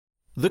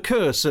The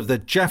curse of the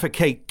Jaffa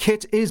Cake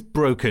kit is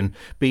broken.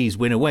 Bees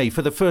win away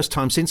for the first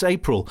time since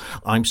April.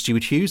 I'm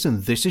Stuart Hughes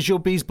and this is your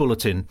Bees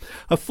Bulletin.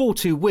 A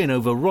 4-2 win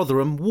over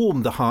Rotherham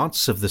warmed the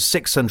hearts of the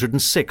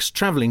 606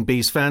 travelling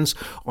Bees fans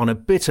on a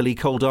bitterly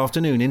cold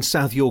afternoon in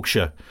South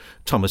Yorkshire.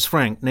 Thomas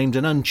Frank named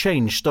an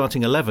unchanged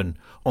starting 11.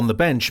 On the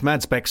bench,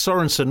 Mads Bech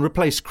Sorensen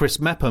replaced Chris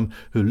Mepham,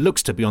 who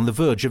looks to be on the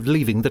verge of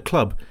leaving the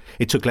club.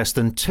 It took less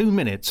than 2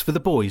 minutes for the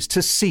boys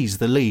to seize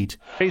the lead.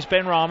 Here's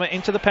Ben Rama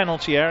into the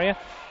penalty area.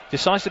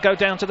 Decides to go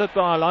down to the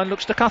byline,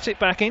 looks to cut it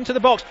back into the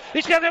box.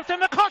 He's going to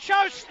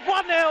Mokotjo,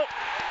 1-0.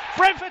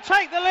 Brentford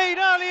take the lead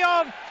early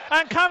on,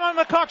 and Cameron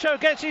Mokotjo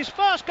gets his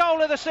first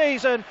goal of the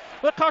season.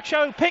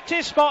 Mokotjo picked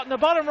his spot in the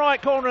bottom right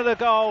corner of the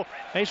goal.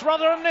 It's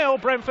Rotherham 0,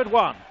 Brentford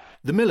 1.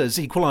 The Millers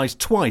equalised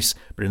twice,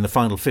 but in the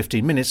final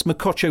 15 minutes,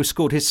 Mokotjo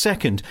scored his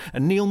second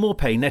and Neil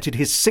Maupay netted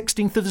his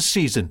 16th of the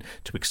season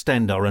to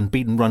extend our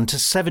unbeaten run to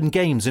 7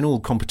 games in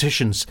all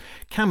competitions.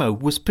 Camo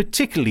was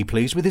particularly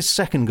pleased with his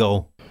second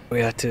goal. We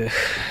had to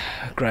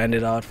grind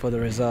it out for the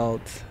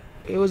result.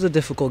 It was a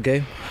difficult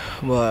game,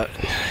 but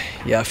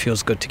yeah, it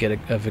feels good to get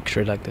a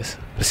victory like this.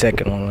 The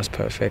second one was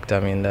perfect. I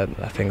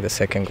think the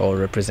second goal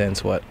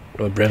represents what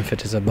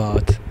Brentford is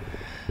about.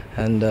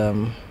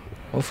 And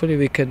hopefully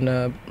we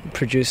can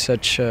produce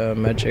such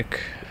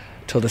magic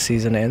till the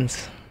season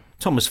ends.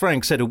 Thomas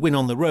Frank said a win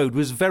on the road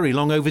was very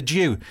long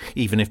overdue,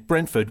 even if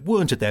Brentford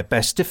weren't at their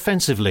best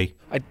defensively.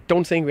 I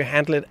don't think we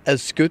handle it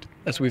as good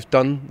as we've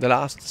done the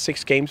last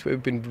 6 games.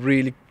 We've been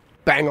really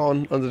bang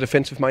on the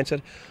defensive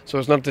mindset. So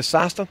it's not a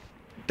disaster,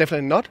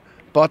 definitely not,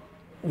 but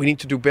we need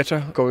to do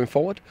better going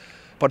forward.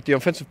 But the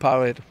offensive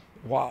power,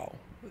 wow.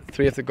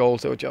 3 of the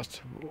goals, they were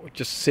just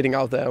sitting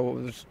out there, it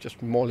was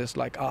just more or less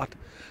like art.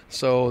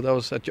 So that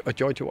was a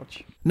joy to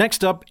watch.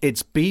 Next up,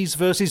 it's Bees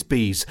versus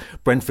Bees.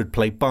 Brentford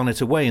play Barnet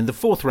away in the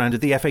 4th round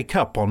of the FA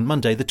Cup on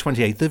Monday the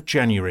 28th of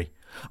January.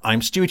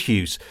 I'm Stuart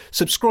Hughes.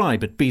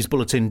 Subscribe at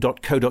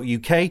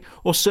beesbulletin.co.uk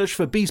or search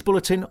for Bees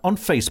Bulletin on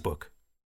Facebook.